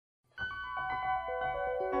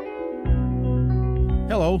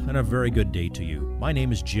Hello, and a very good day to you. My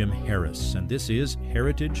name is Jim Harris, and this is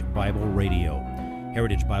Heritage Bible Radio.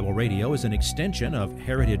 Heritage Bible Radio is an extension of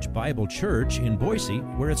Heritage Bible Church in Boise,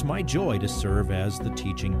 where it's my joy to serve as the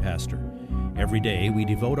teaching pastor. Every day, we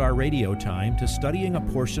devote our radio time to studying a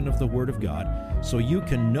portion of the Word of God so you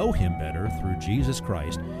can know Him better through Jesus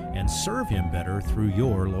Christ and serve Him better through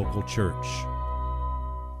your local church.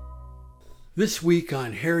 This week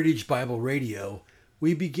on Heritage Bible Radio,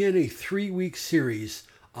 we begin a 3-week series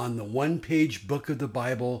on the one-page book of the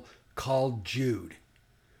Bible called Jude.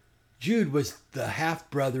 Jude was the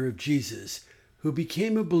half-brother of Jesus who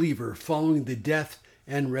became a believer following the death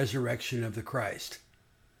and resurrection of the Christ.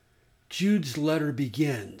 Jude's letter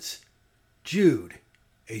begins, Jude,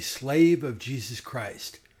 a slave of Jesus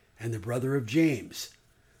Christ and the brother of James,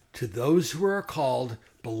 to those who are called,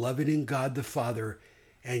 beloved in God the Father,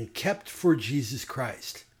 and kept for Jesus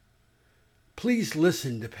Christ. Please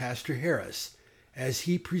listen to Pastor Harris as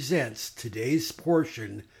he presents today's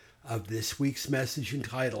portion of this week's message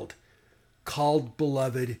entitled, Called,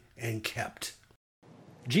 Beloved, and Kept.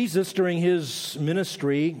 Jesus, during his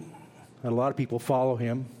ministry, and a lot of people follow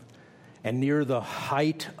him, and near the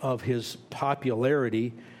height of his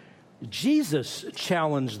popularity, Jesus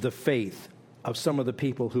challenged the faith of some of the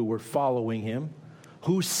people who were following him,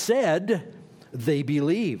 who said they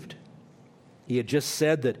believed. He had just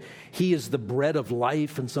said that he is the bread of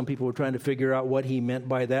life, and some people were trying to figure out what he meant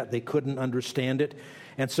by that. They couldn't understand it.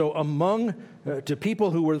 And so to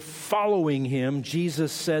people who were following him,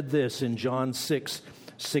 Jesus said this in John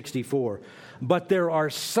 6:64. But there are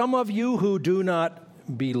some of you who do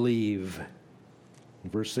not believe.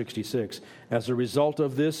 Verse 66. As a result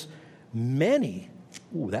of this, many,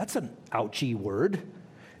 that's an ouchy word,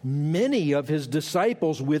 many of his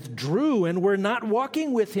disciples withdrew and were not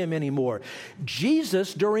walking with him anymore.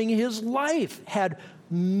 Jesus, during his life, had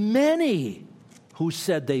many who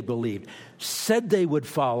said they believed, said they would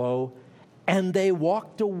follow, and they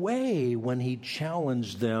walked away when he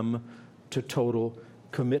challenged them to total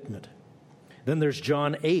commitment. Then there's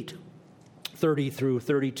John 8:30 through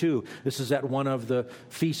 32. This is at one of the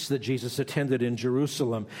feasts that Jesus attended in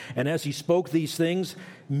Jerusalem. And as he spoke these things,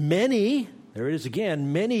 many, there it is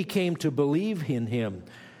again, many came to believe in him.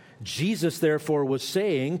 Jesus, therefore, was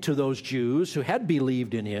saying to those Jews who had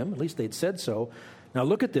believed in him, at least they'd said so. Now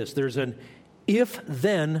look at this. There's an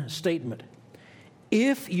if-then statement.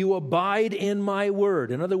 If you abide in my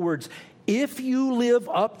word, in other words, if you live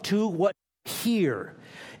up to what you hear,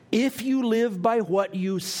 if you live by what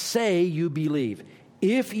you say you believe,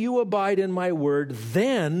 if you abide in my word,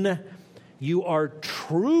 then you are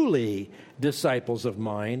truly disciples of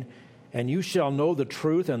mine, and you shall know the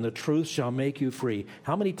truth, and the truth shall make you free.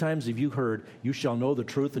 How many times have you heard, you shall know the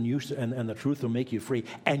truth, and the truth will make you free,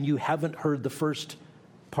 and you haven't heard the first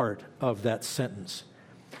part of that sentence?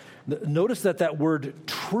 Notice that word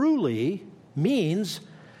truly means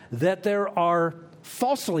that there are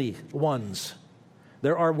falsely ones.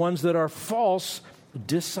 There are ones that are false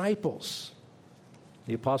disciples.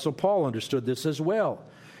 The Apostle Paul understood this as well.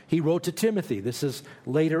 He wrote to Timothy. This is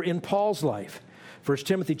later in Paul's life. 1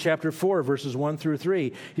 Timothy chapter 4, verses 1 through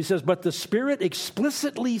 3. He says, but the Spirit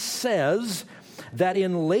explicitly says that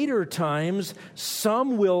in later times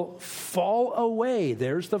some will fall away.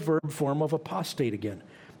 There's the verb form of apostate again.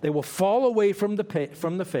 They will fall away from the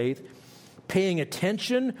faith, paying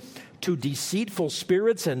attention to deceitful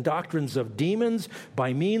spirits and doctrines of demons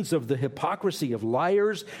by means of the hypocrisy of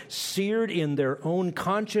liars, seared in their own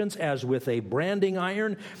conscience as with a branding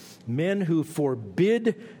iron, men who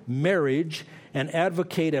forbid marriage and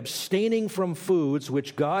advocate abstaining from foods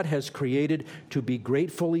which God has created to be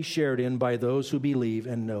gratefully shared in by those who believe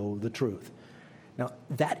and know the truth. Now,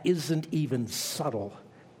 that isn't even subtle.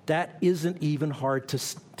 That isn't even hard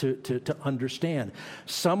to understand.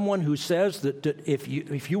 Someone who says that if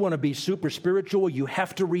you want to be super spiritual, you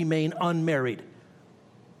have to remain unmarried.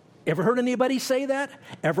 Ever heard anybody say that?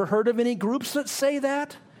 Ever heard of any groups that say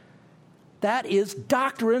that? That is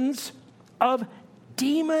doctrines of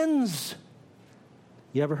demons.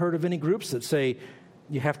 You ever heard of any groups that say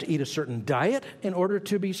you have to eat a certain diet in order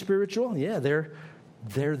to be spiritual? Yeah, they're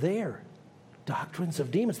there. Doctrines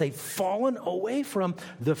of demons. They've fallen away from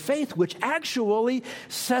the faith, which actually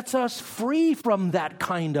sets us free from that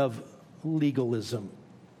kind of legalism.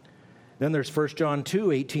 Then there's 1 John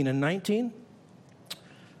 2, 18 and 19.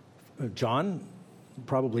 John,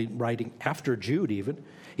 probably writing after Jude even,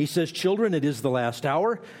 he says, children, it is the last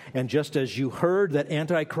hour, and just as you heard that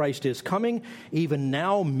Antichrist is coming, even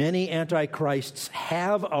now many Antichrists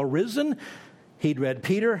have arisen. He'd read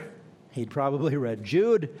Peter. He'd probably read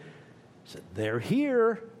Jude. He said, they're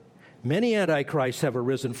here. Many antichrists have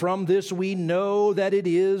arisen. From this we know that it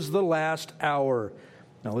is the last hour.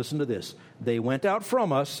 Now listen to this. They went out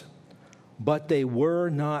from us, but they were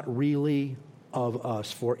not really of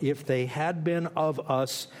us. For if they had been of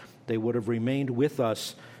us, they would have remained with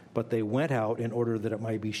us. But they went out in order that it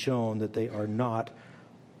might be shown that they all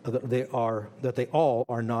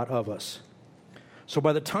are not of us. So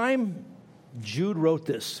by the time Jude wrote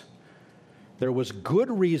this, there was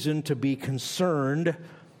good reason to be concerned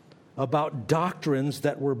about doctrines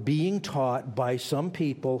that were being taught by some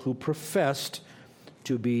people who professed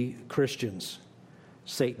to be Christians.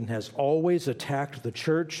 Satan has always attacked the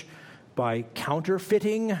church by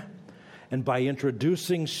counterfeiting and by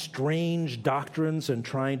introducing strange doctrines and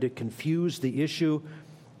trying to confuse the issue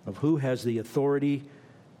of who has the authority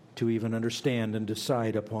to even understand and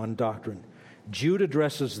decide upon doctrine. Jude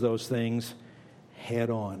addresses those things head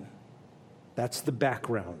on. That's the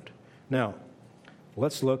background. Now,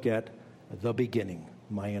 let's look at the beginning.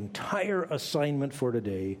 My entire assignment for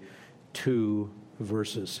today, 2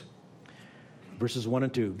 verses. Verses 1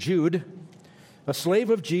 and 2. Jude, a slave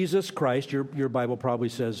of Jesus Christ. Your Bible probably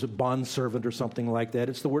says bondservant or something like that.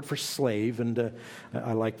 It's the word for slave, and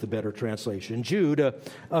I like the better translation. Jude,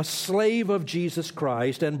 a slave of Jesus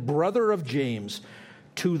Christ and brother of James,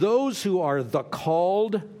 to those who are the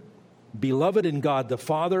called, beloved in God the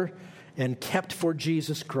Father, and kept for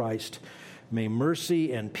Jesus Christ, may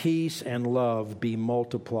mercy and peace and love be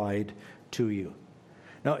multiplied to you.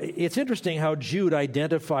 Now, it's interesting how Jude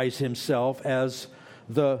identifies himself as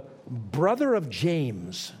the brother of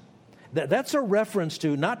James. That's a reference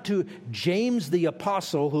to, not to James the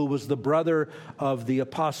apostle, who was the brother of the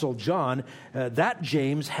apostle John. That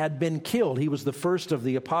James had been killed. He was the first of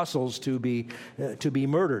the apostles to be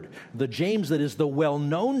murdered. The James that is the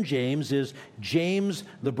well-known James is James,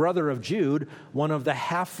 the brother of Jude, one of the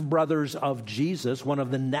half-brothers of Jesus, one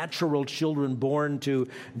of the natural children born to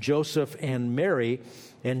Joseph and Mary.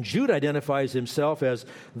 And Jude identifies himself as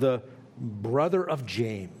the brother of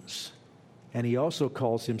James. And he also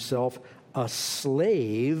calls himself a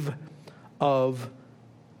slave of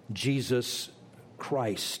Jesus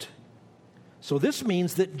Christ. So this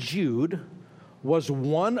means that Jude was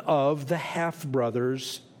one of the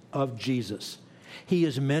half-brothers of Jesus. He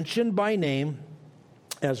is mentioned by name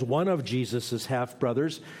as one of Jesus'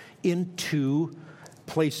 half-brothers in 2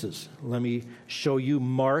 places. Let me show you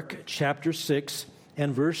Mark chapter 6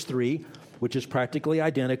 and verse 3. Which is practically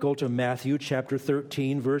identical to Matthew chapter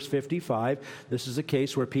 13, verse 55. This is a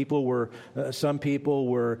case where some people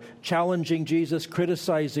were challenging Jesus,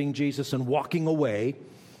 criticizing Jesus, and walking away.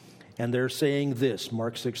 And they're saying this,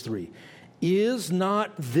 Mark 6:3. Is not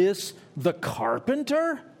this the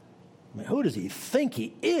carpenter? I mean, who does he think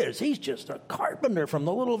he is? He's just a carpenter from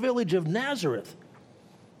the little village of Nazareth.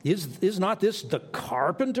 Is not this the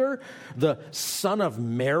carpenter, the son of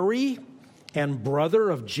Mary, and brother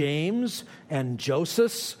of James and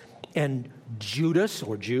Joseph and Judas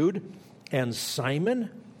or Jude and Simon?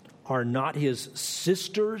 Are not his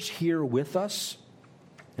sisters here with us?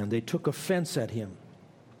 And they took offense at him.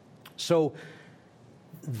 So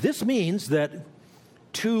this means that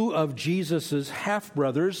 2 of Jesus'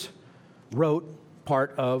 half-brothers wrote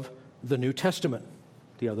part of the New Testament.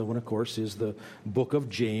 The other one, of course, is the book of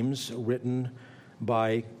James, written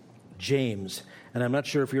by James. And I'm not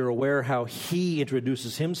sure if you're aware how he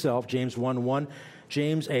introduces himself, James 1:1.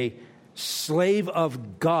 James, a slave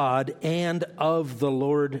of God and of the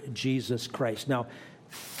Lord Jesus Christ. Now,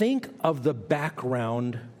 think of the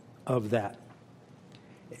background of that.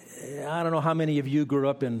 I don't know how many of you grew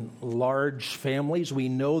up in large families. We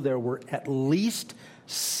know there were at least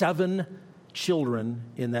 7 children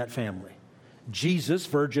in that family. Jesus,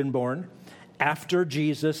 virgin born. After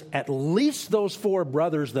Jesus, at least those 4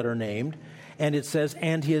 brothers that are named. And it says,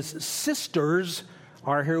 and his sisters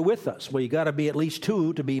are here with us. Well, you got to be at least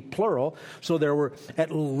 2 to be plural. So there were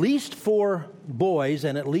at least 4 boys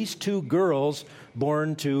and at least 2 girls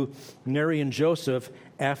born to Mary and Joseph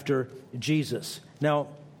after Jesus. Now,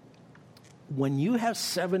 when you have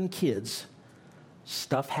 7 kids,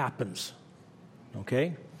 stuff happens.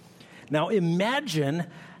 Okay? Now, imagine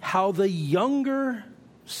how the younger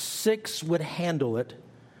 6 would handle it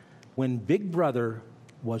when Big Brother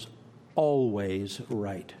was always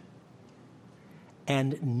right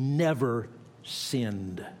and never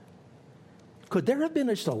sinned. Could there have been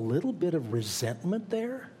just a little bit of resentment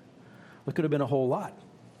there? It could have been a whole lot.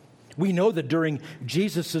 We know that during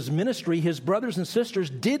Jesus' ministry, his brothers and sisters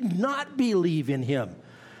did not believe in him.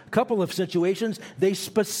 A couple of situations, they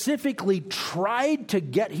specifically tried to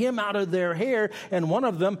get him out of their hair, and one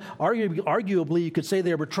of them, arguably, you could say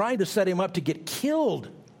they were trying to set him up to get killed.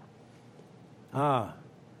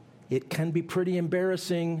 it can be pretty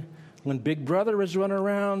embarrassing when Big Brother is running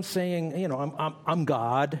around saying, I'm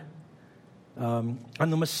God, I'm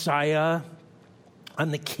the Messiah, I'm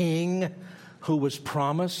the King who was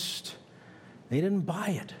promised. They didn't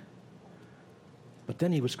buy it. But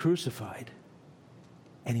then he was crucified,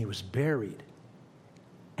 and he was buried,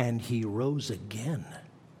 and he rose again.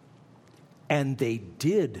 And they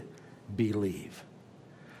did believe.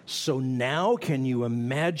 So now can you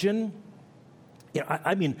imagine?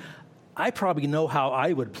 I probably know how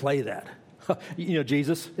I would play that.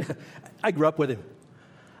 Jesus, I grew up with him.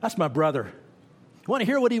 That's my brother. You want to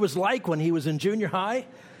hear what he was like when he was in junior high?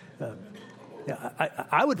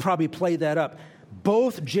 I would probably play that up.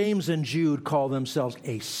 Both James and Jude call themselves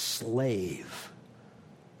a slave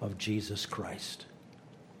of Jesus Christ.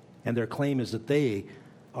 And their claim is that they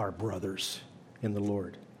are brothers in the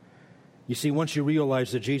Lord. You see, once you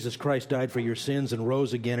realize that Jesus Christ died for your sins and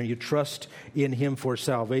rose again, and you trust in him for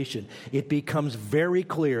salvation, it becomes very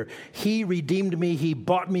clear. He redeemed me. He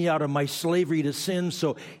bought me out of my slavery to sin.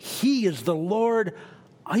 So he is the Lord.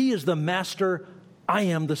 He is the master. I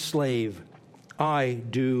am the slave. I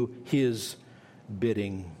do his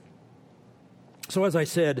bidding. So as I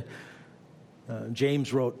said,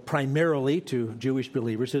 James wrote primarily to Jewish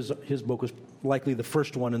believers. His book was likely the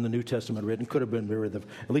first one in the New Testament written. Could have been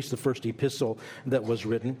at least the first epistle that was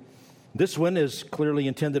written. This one is clearly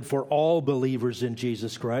intended for all believers in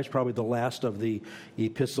Jesus Christ, probably the last of the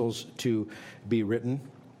epistles to be written.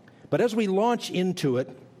 But as we launch into it,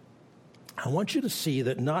 I want you to see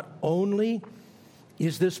that not only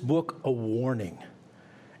is this book a warning,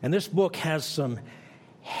 and this book has some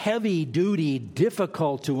heavy-duty,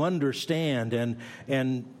 difficult to understand,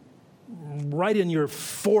 and right in your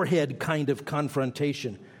forehead kind of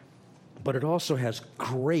confrontation, but it also has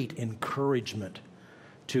great encouragement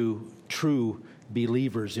to true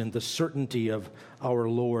believers in the certainty of our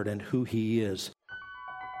Lord and who he is.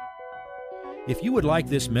 If you would like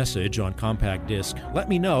this message on compact disc, let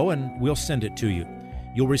me know and we'll send it to you.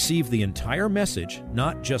 You'll receive the entire message,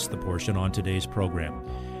 not just the portion on today's program.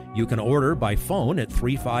 You can order by phone at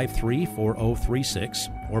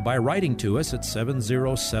 353-4036 or by writing to us at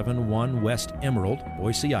 7071 West Emerald,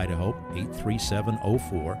 Boise, Idaho,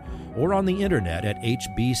 83704, or on the internet at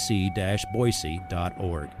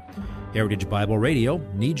hbc-boise.org. Heritage Bible Radio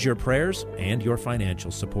needs your prayers and your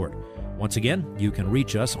financial support. Once again, you can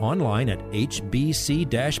reach us online at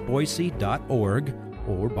hbc-boise.org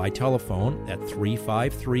or by telephone at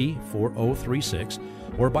 353-4036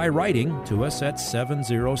 or by writing to us at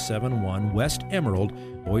 7071 West Emerald,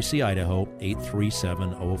 Boise, Idaho,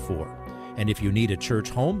 83704. And if you need a church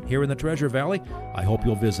home here in the Treasure Valley, I hope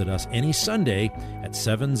you'll visit us any Sunday at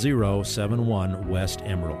 7071 West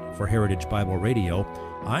Emerald. For Heritage Bible Radio,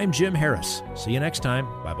 I'm Jim Harris. See you next time.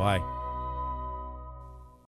 Bye-bye.